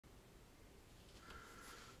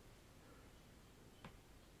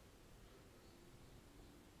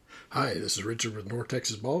Hi, this is Richard with North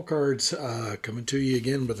Texas Ball Cards, coming to you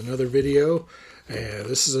again with another video. And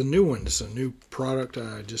this is a new one. This is a new product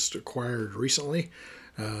I just acquired recently.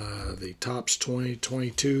 The Topps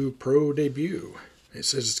 2022 Pro Debut. It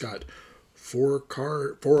says it's got four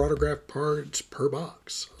autograph cards per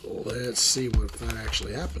box. Let's see what that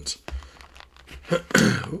actually happens.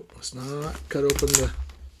 Let's not cut open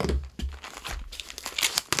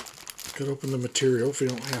the material if we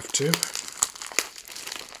don't have to.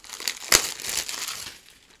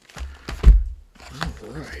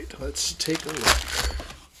 Alright, let's take a look.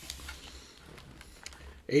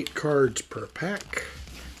 8 cards per pack.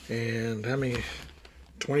 And how many?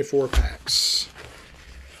 24 packs.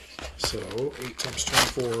 So 8 times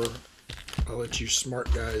 24. I'll let you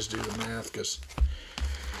smart guys do the math because,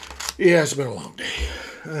 yeah, it's been a long day.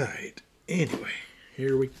 Alright, anyway,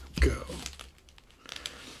 here we go.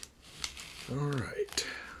 Alright,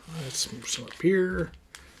 let's move some up here.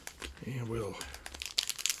 And we'll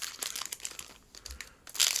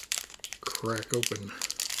crack open.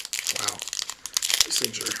 Wow, these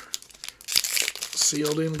things are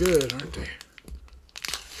sealed in good, aren't they?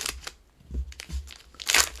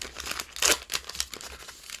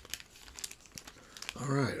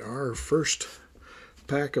 Alright, our first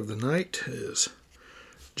pack of the night is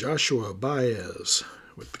Joshua Baez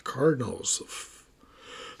with the Cardinals.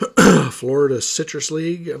 Florida Citrus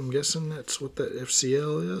League, I'm guessing that's what that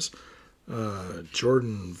FCL is.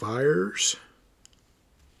 Jordan Vyers.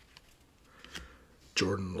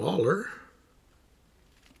 Jordan Lawler.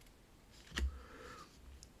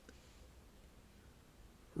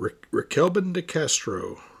 Raquelbin de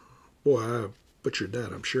Castro. Boy, I butchered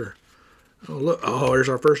that, I'm sure. Oh, look. Oh, there's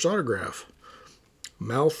our first autograph.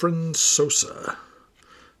 Malfred Sosa.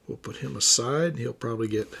 We'll put him aside. He'll probably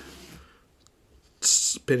get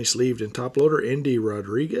penny sleeved and top loader. Andy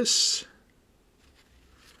Rodriguez.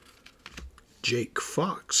 Jake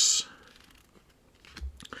Fox.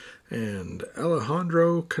 And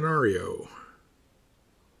Alejandro Canario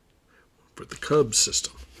for the Cubs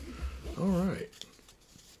system. All right.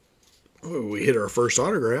 Well, we hit our first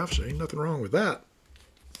autograph, so ain't nothing wrong with that.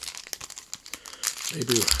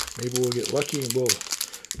 Maybe we'll get lucky and we'll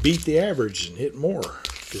beat the average and hit more,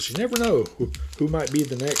 because you never know who might be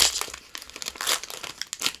the next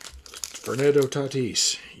Fernando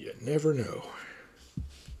Tatis. You never know.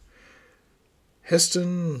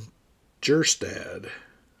 Heston Kjerstad.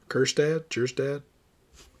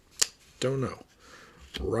 Don't know.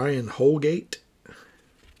 Ryan Holgate.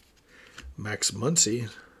 Max Muncy.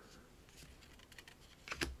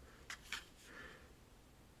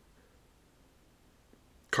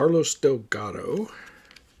 Carlos Delgado.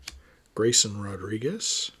 Grayson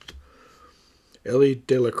Rodriguez. Ellie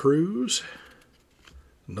De La Cruz.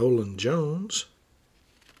 Nolan Jones.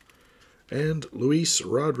 And Luis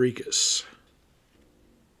Rodriguez.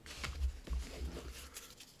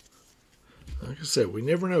 Like I said, we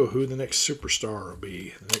never know who the next superstar will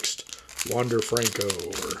be. The next Wander Franco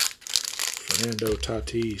or Fernando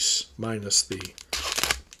Tatis, minus the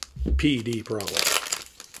PD problem.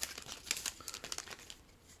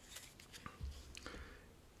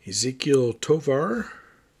 Ezequiel Tovar.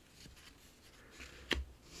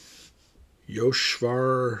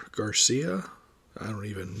 Yoshvar Garcia. I don't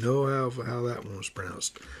even know how that one was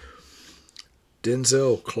pronounced.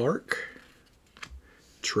 Denzel Clark.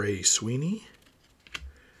 Trey Sweeney.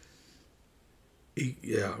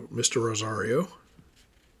 Yeah, Mr. Rosario.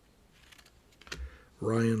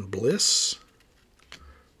 Ryan Bliss.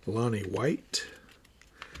 Lonnie White.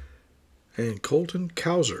 And Colton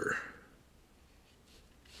Cowser.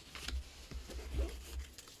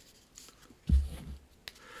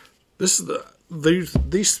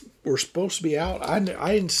 These were supposed to be out. I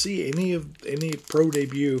didn't see any pro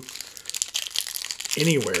debut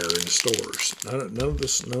anywhere in the stores. None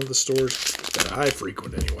of the stores that I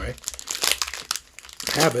frequent anyway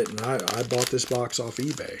have it, and I bought this box off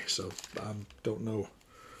eBay, so I don't know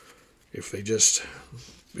if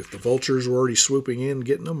the vultures were already swooping in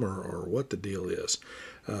getting them, or what the deal is.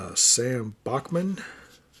 Sam Bachman.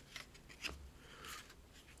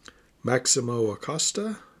 Maximo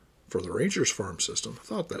Acosta for the Rangers farm system. I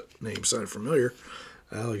thought that name sounded familiar.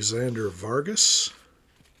 Alexander Vargas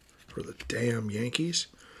for the damn Yankees.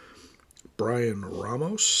 Brian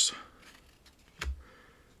Ramos.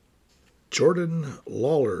 Jordan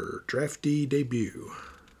Lawler, draftee debut.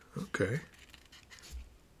 Okay.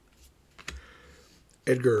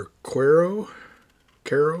 Edgar Caro.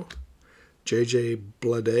 JJ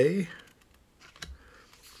Bleday.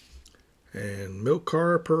 And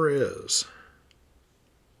Milkar Perez.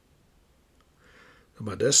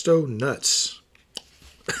 Modesto Nuts.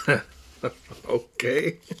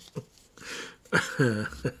 Okay.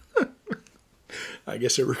 I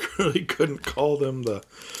guess they really couldn't call them the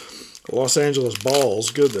Los Angeles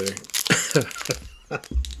Balls, could they?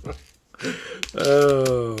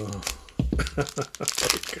 Oh.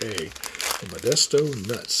 Okay. Modesto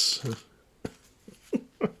Nuts.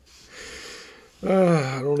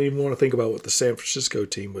 I don't even want to think about what the San Francisco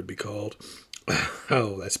team would be called.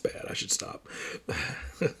 Oh, that's bad. I should stop.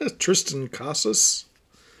 Tristan Casas.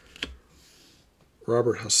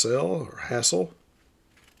 Robert Hassel.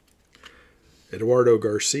 Eduardo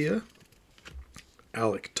Garcia.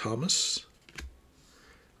 Alec Thomas.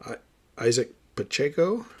 Isaac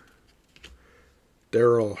Pacheco.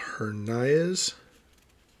 Daryl Hernandez.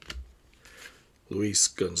 Luis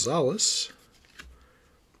Gonzalez.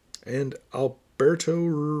 And Alberto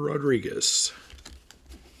Rodriguez.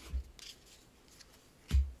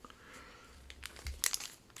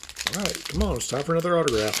 All right, come on, it's time for another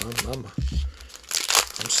autograph.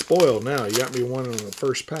 I'm spoiled now. You got me one in the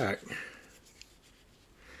first pack.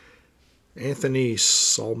 Anthony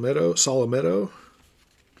Solometo,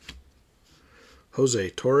 Jose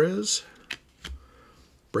Torres,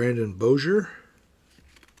 Brandon Bozier,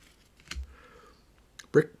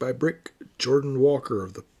 Brick by Brick, Jordan Walker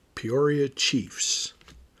of the Peoria Chiefs,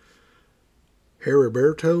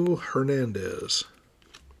 Heriberto Hernandez,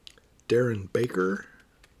 Darren Baker,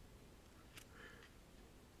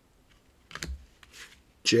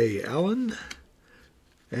 Jay Allen,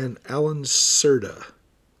 and Alan Serda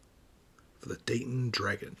for the Dayton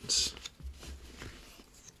Dragons.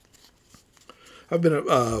 I've been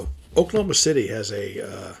Oklahoma City has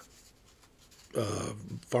a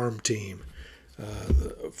farm team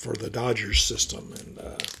for the Dodgers system, and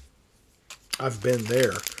I've been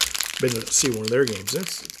there, been to see one of their games.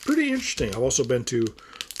 It's pretty interesting. I've also been to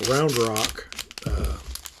Round Rock,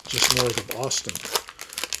 just north of Austin,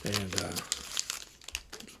 and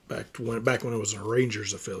back when it was a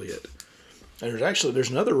Rangers affiliate. And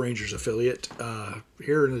there's another Rangers affiliate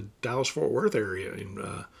here in the Dallas-Fort Worth area in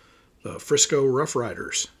the Frisco Rough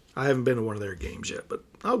Riders. I haven't been to one of their games yet, but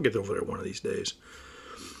I'll get over there one of these days.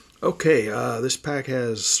 Okay, this pack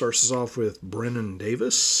starts us off with Brennan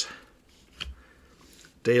Davis,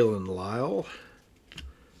 Dalen Lyle,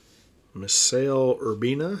 Misael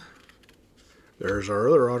Urbina. There's our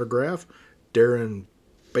other autograph, Darren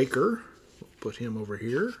Baker. We'll put him over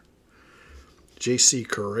here. J.C.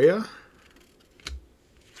 Correa.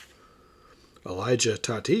 Elijah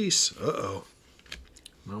Tatis. Uh-oh.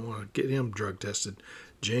 I want to get him drug tested.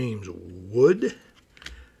 James Wood.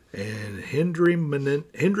 And Hendry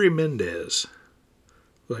Mendez.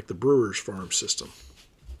 Like the Brewers farm system.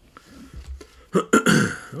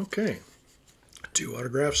 Okay. 2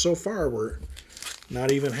 autographs so far. We're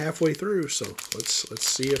not even halfway through, so let's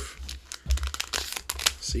see if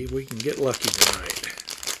we can get lucky tonight.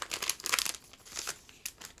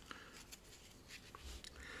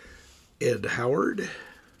 Ed Howard,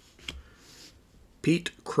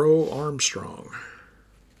 Pete Crow Armstrong,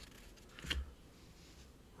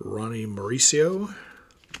 Ronnie Mauricio,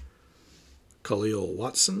 Khalil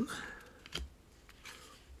Watson,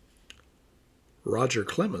 Roger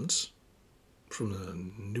Clemens from the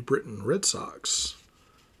New Britain Red Sox.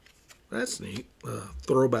 That's neat.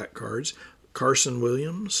 Throwback cards. Carson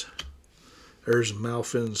Williams. There's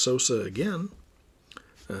Malfin Sosa again.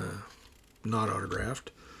 Not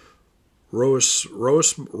autographed. Roismar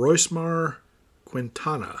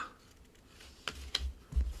Quintana.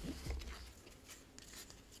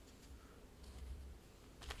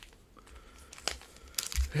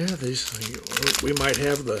 Yeah, we might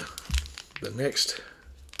have the next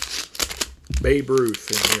Babe Ruth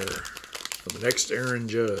in here, or the next Aaron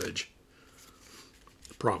Judge.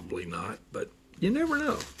 Probably not, but you never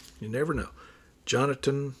know. You never know.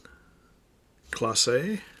 Jonathan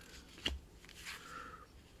Clase,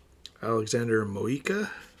 Alexander Moika.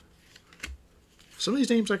 Some of these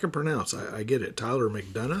names I can pronounce. I get it. Tyler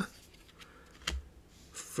McDonough,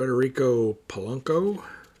 Federico Polanco,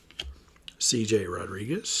 C.J.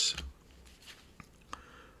 Rodriguez,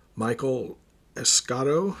 Michael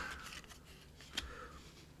Escato,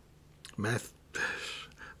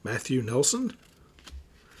 Matthew Nelson,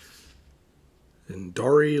 and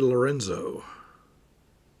Dari Lorenzo,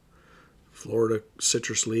 Florida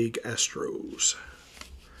Citrus League Astros.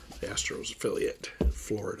 The Astros affiliate,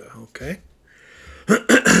 Florida. Okay.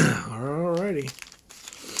 Alrighty.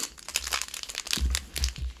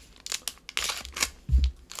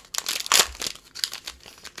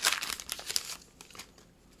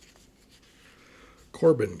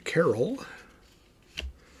 Corbin Carroll,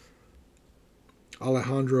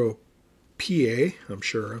 Alejandro Pie, I'm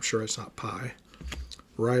sure it's not pie.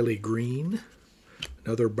 Riley Green.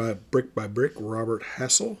 Another Brick by Brick, Robert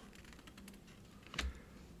Hassel.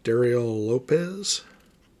 Dario Lopez.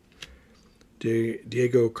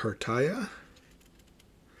 Diego Cartaya.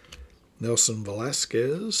 Nelson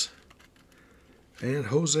Velasquez. And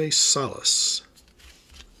Jose Salas.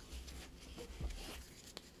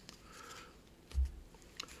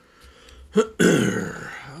 All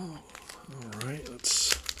right,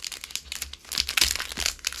 let's...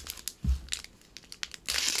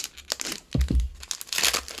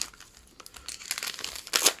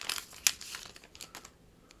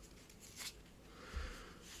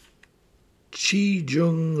 Chi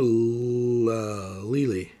Jung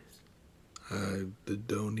Lili. I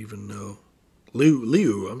don't even know.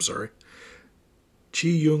 Liu, I'm sorry. Chi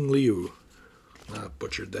Jung Liu. I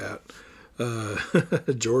butchered that.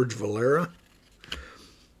 George Valera.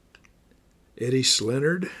 Eddie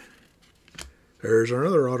Leonard. There's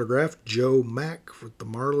another autograph. Joe Mack with the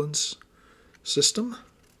Marlins system.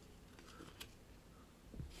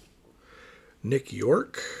 Nick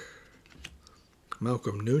York.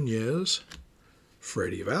 Malcolm Nunez.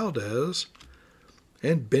 Freddie Valdez.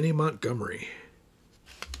 And Benny Montgomery.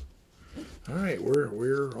 All right,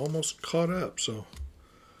 we're almost caught up, so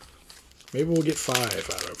maybe we'll get 5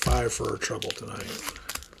 out of 5 for our trouble tonight.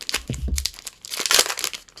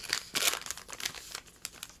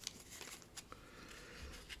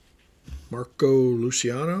 Marco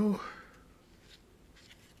Luciano,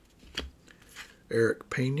 Eric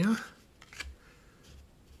Pena,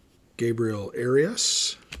 Gabriel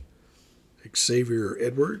Arias, Xavier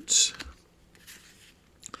Edwards,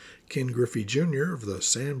 Ken Griffey Jr. of the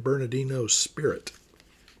San Bernardino Spirit,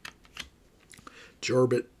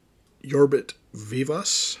 Jorbit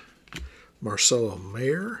Vivas, Marcelo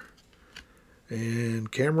Mayer, and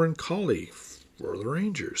Cameron Cawley for the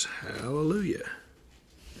Rangers. Hallelujah.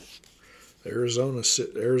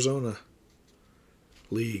 Arizona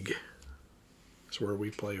League. That's where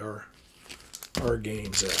we play our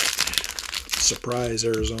games at. Surprise,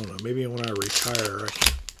 Arizona. Maybe when I retire, I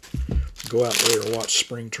can go out there and watch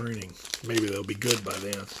spring training. Maybe they'll be good by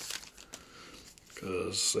then,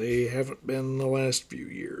 because they haven't been the last few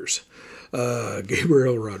years.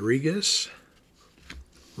 Gabriel Rodriguez,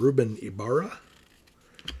 Ruben Ibarra,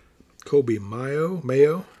 Kobe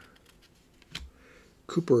Mayo,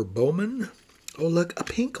 Cooper Bowman. Oh, look, a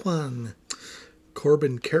pink one.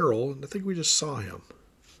 Corbin Carroll. I think we just saw him.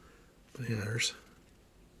 But yeah, there's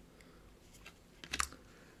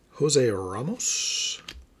Jose Ramos,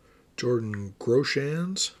 Jordan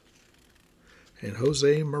Groshans, and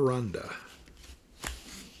Jose Miranda.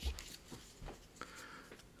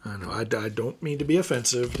 I know, I don't mean to be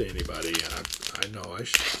offensive to anybody. I know I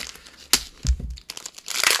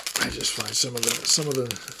just find some of the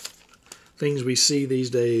things we see these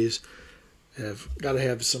days have got to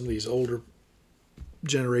have some of these older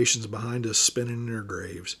generations behind us spinning in their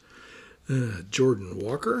graves. Jordan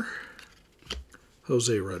Walker,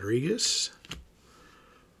 Jose Rodriguez,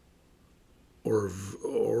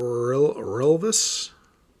 Orelvis.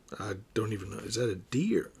 I don't even know. Is that a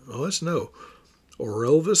D or... Oh, that's no.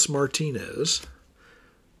 Orelvis Martinez,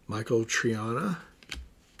 Michael Triana,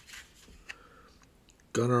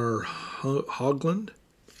 Gunnar Hogland.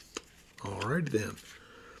 All right then.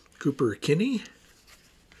 Cooper Kinney,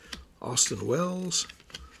 Austin Wells,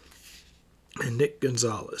 and Nick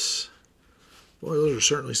Gonzalez. Boy, those are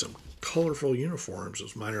certainly some colorful uniforms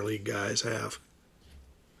those minor league guys have.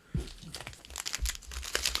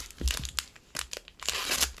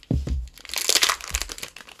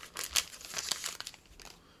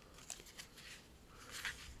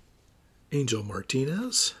 Angel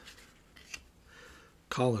Martinez,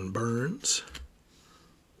 Colin Burns,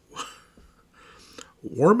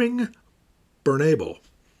 Warming Bernabel,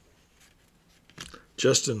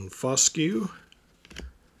 Justin Foscue,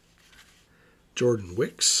 Jordan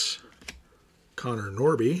Wicks, Connor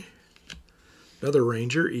Norby, another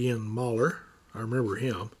Ranger, Ian Mahler. I remember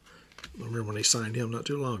him. I remember when they signed him not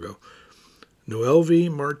too long ago. Noelvi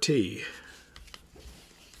Marti.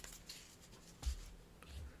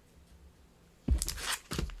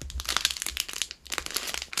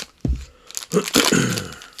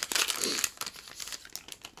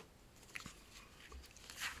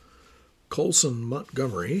 Colson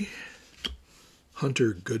Montgomery,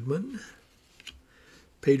 Hunter Goodman,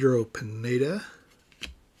 Pedro Pineda,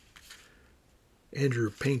 Andrew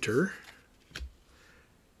Painter,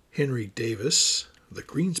 Henry Davis, the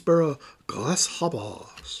Greensboro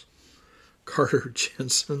Glasshoppers, Carter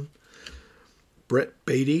Jensen, Brett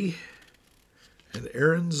Beatty, and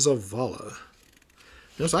Aaron Zavala.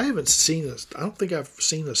 Notice I haven't seen this. I don't think I've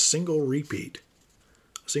seen a single repeat,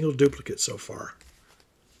 a single duplicate so far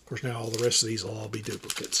course, now all the rest of these will all be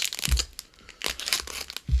duplicates.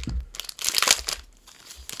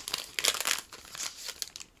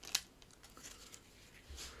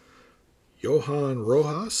 Johan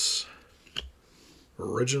Rojas,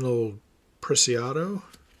 Original Preciado,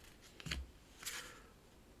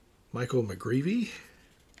 Michael McGreevy,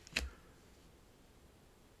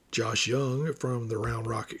 Josh Young from the Round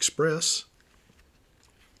Rock Express.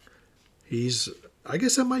 I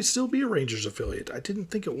guess that might still be a Rangers affiliate. I didn't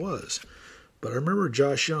think it was, but I remember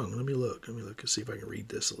Josh Young. Let me look and see if I can read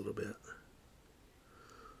this a little bit.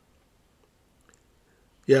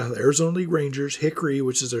 Yeah, the Arizona League Rangers, Hickory,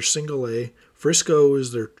 which is their single A, Frisco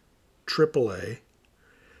is their triple A,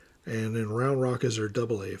 and then Round Rock is their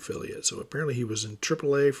double A affiliate. So apparently he was in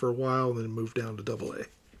triple A for a while and then moved down to double A.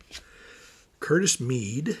 Curtis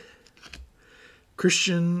Mead,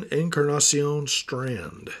 Christian Encarnacion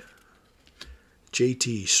Strand,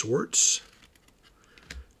 JT Swartz,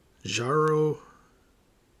 Jaro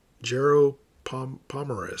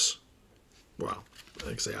Pomeres. Wow,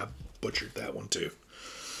 like I say, I butchered that one too.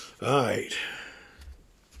 All right.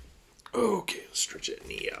 Okay, let's stretch that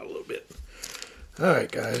knee out a little bit. All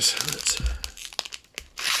right, guys.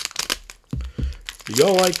 Do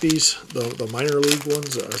y'all like these, the minor league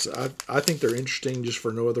ones? I think they're interesting just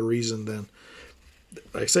for no other reason than,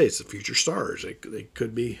 like I say, it's the future stars. They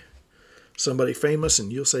could be somebody famous,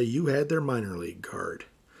 and you'll say you had their minor league card.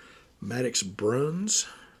 Maddox Bruns,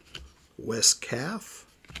 Wes Caff,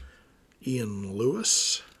 Ian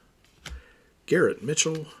Lewis, Garrett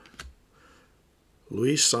Mitchell,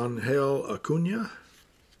 Luis Angel Acuna,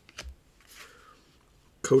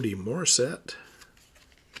 Cody Morissette,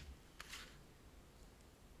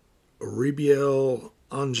 Oribiel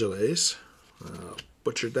Angeles,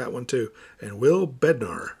 butchered that one too, and Will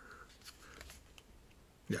Bednar.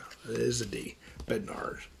 Yeah, it is a D.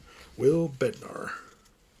 Bednar. Will Bednar.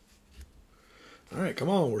 All right, come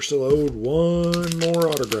on. We're still owed one more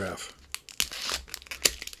autograph.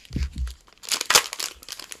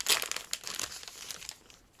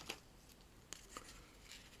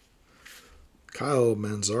 Kyle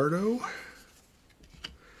Manzardo,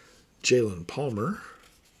 Jalen Palmer,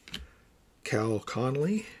 Cal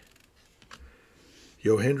Conley,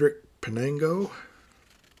 Johendrick Penango,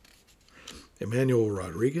 Emmanuel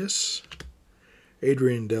Rodriguez,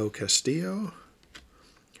 Adrian Del Castillo,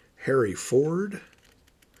 Harry Ford,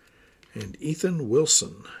 and Ethan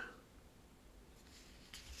Wilson.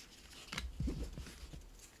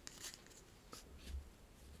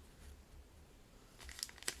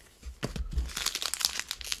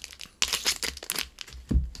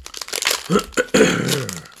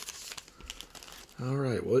 All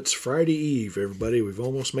right, well, it's Friday Eve, everybody. We've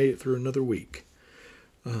almost made it through another week.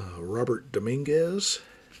 Robert Dominguez,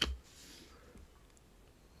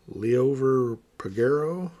 Leover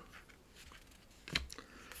Peguero,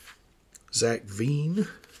 Zach Veen,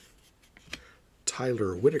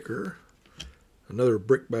 Tyler Whitaker, another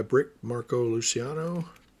brick by brick Marco Luciano,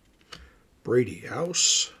 Brady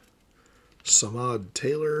House, Samad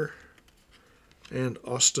Taylor, and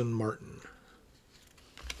Austin Martin.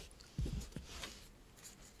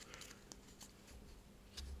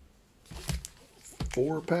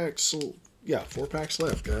 Four packs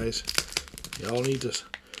left, guys. Y'all need to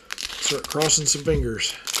start crossing some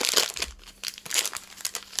fingers.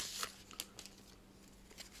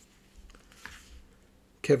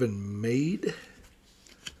 Kevin Maid,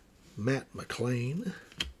 Matt McLean,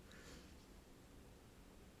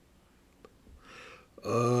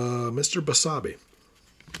 Mr. Basabi,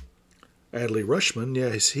 Adley Rushman.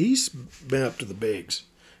 Yes, he's been up to the bigs.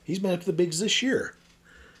 He's been up to the bigs this year.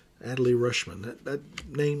 Adley Rushman. That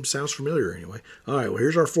name sounds familiar anyway. All right, well,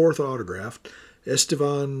 here's our fourth autograph.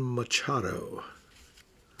 Estevan Machado.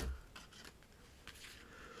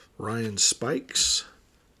 Ryan Spikes,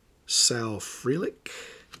 Sal Frelick,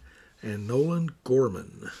 and Nolan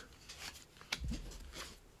Gorman.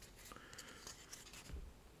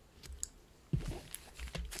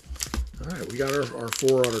 All right, we got our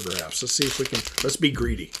four autographs. Let's see if we can, let's be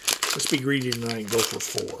greedy. Let's be greedy tonight and go for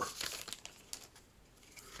four.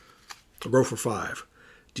 I'll go for five.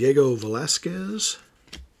 Diego Velasquez,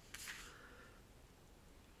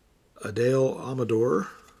 Adele Amador,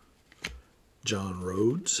 John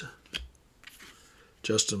Rhodes,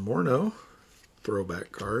 Justin Morneau,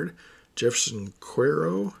 throwback card, Jefferson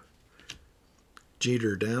Cuero,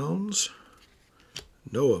 Jeter Downs,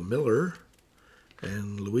 Noah Miller,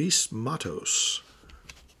 and Luis Matos.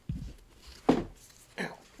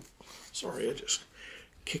 Ow. Sorry, I just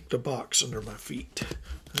kicked a box under my feet.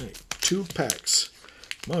 All right, 2 packs.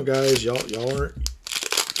 Come on, guys. Y'all aren't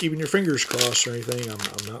keeping your fingers crossed or anything.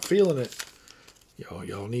 I'm not feeling it.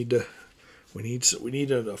 Y'all need to. We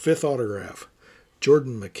need a fifth autograph.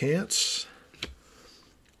 Jordan McCants,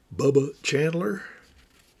 Bubba Chandler,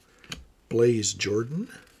 Blaze Jordan,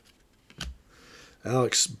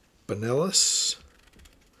 Alex Benellis,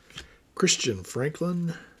 Christian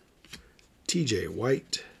Franklin, TJ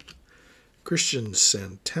White, Christian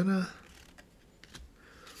Santana,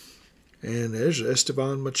 and there's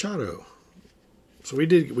Esteban Machado. So we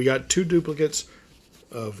got two duplicates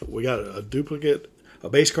we got a duplicate, a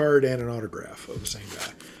base card, and an autograph of the same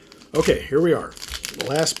guy. Okay, here we are. The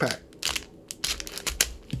last pack.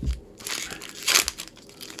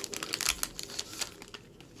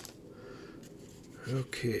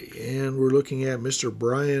 Okay, and we're looking at Mr.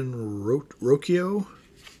 Brian Rocchio,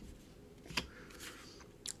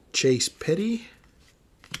 Chase Petty,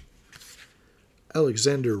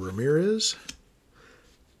 Alexander Ramirez,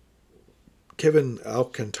 Kevin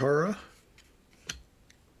Alcantara,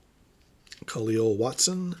 Khalil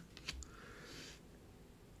Watson,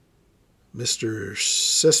 Mr.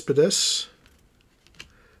 Cespedes,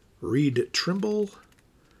 Reed Trimble,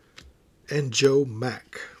 and Joe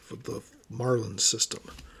Mack for the Marlins system.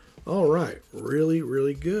 All right, really,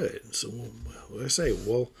 really good. So, what I say,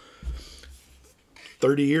 well,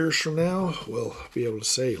 30 years from now, we'll be able to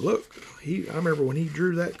say, look, I remember when he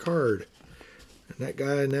drew that card, and that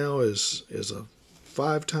guy now is a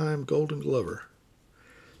 5-time Golden Glover.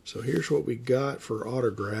 So here's what we got for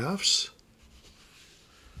autographs.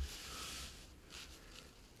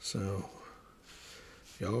 So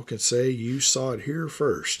y'all can say you saw it here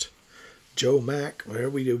first. Joe Mack, well,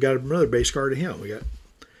 we got another base card of him. We got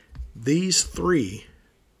these three.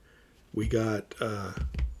 We got, and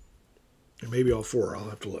maybe all four, I'll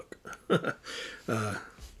have to look.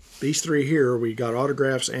 These three here, we got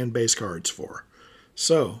autographs and base cards for.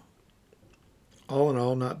 So, all in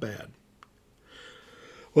all, not bad.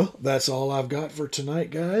 Well, that's all I've got for tonight,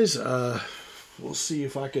 guys. We'll see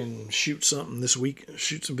if I can shoot something this week,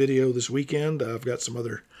 shoot some video this weekend. I've got some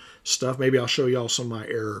other stuff. Maybe I'll show y'all some of my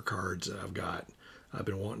error cards that I've got. I've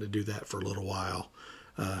been wanting to do that for a little while.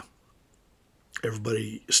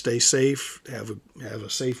 Everybody stay safe. Have a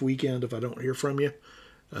safe weekend if I don't hear from you.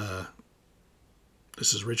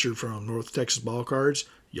 This is Richard from North Texas Ball Cards.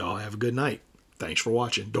 Y'all have a good night. Thanks for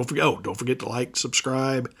watching. Don't forget to like,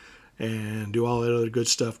 subscribe, and do all that other good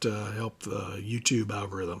stuff to help the YouTube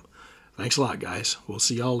algorithm. Thanks a lot, guys. We'll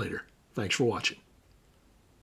see y'all later. Thanks for watching.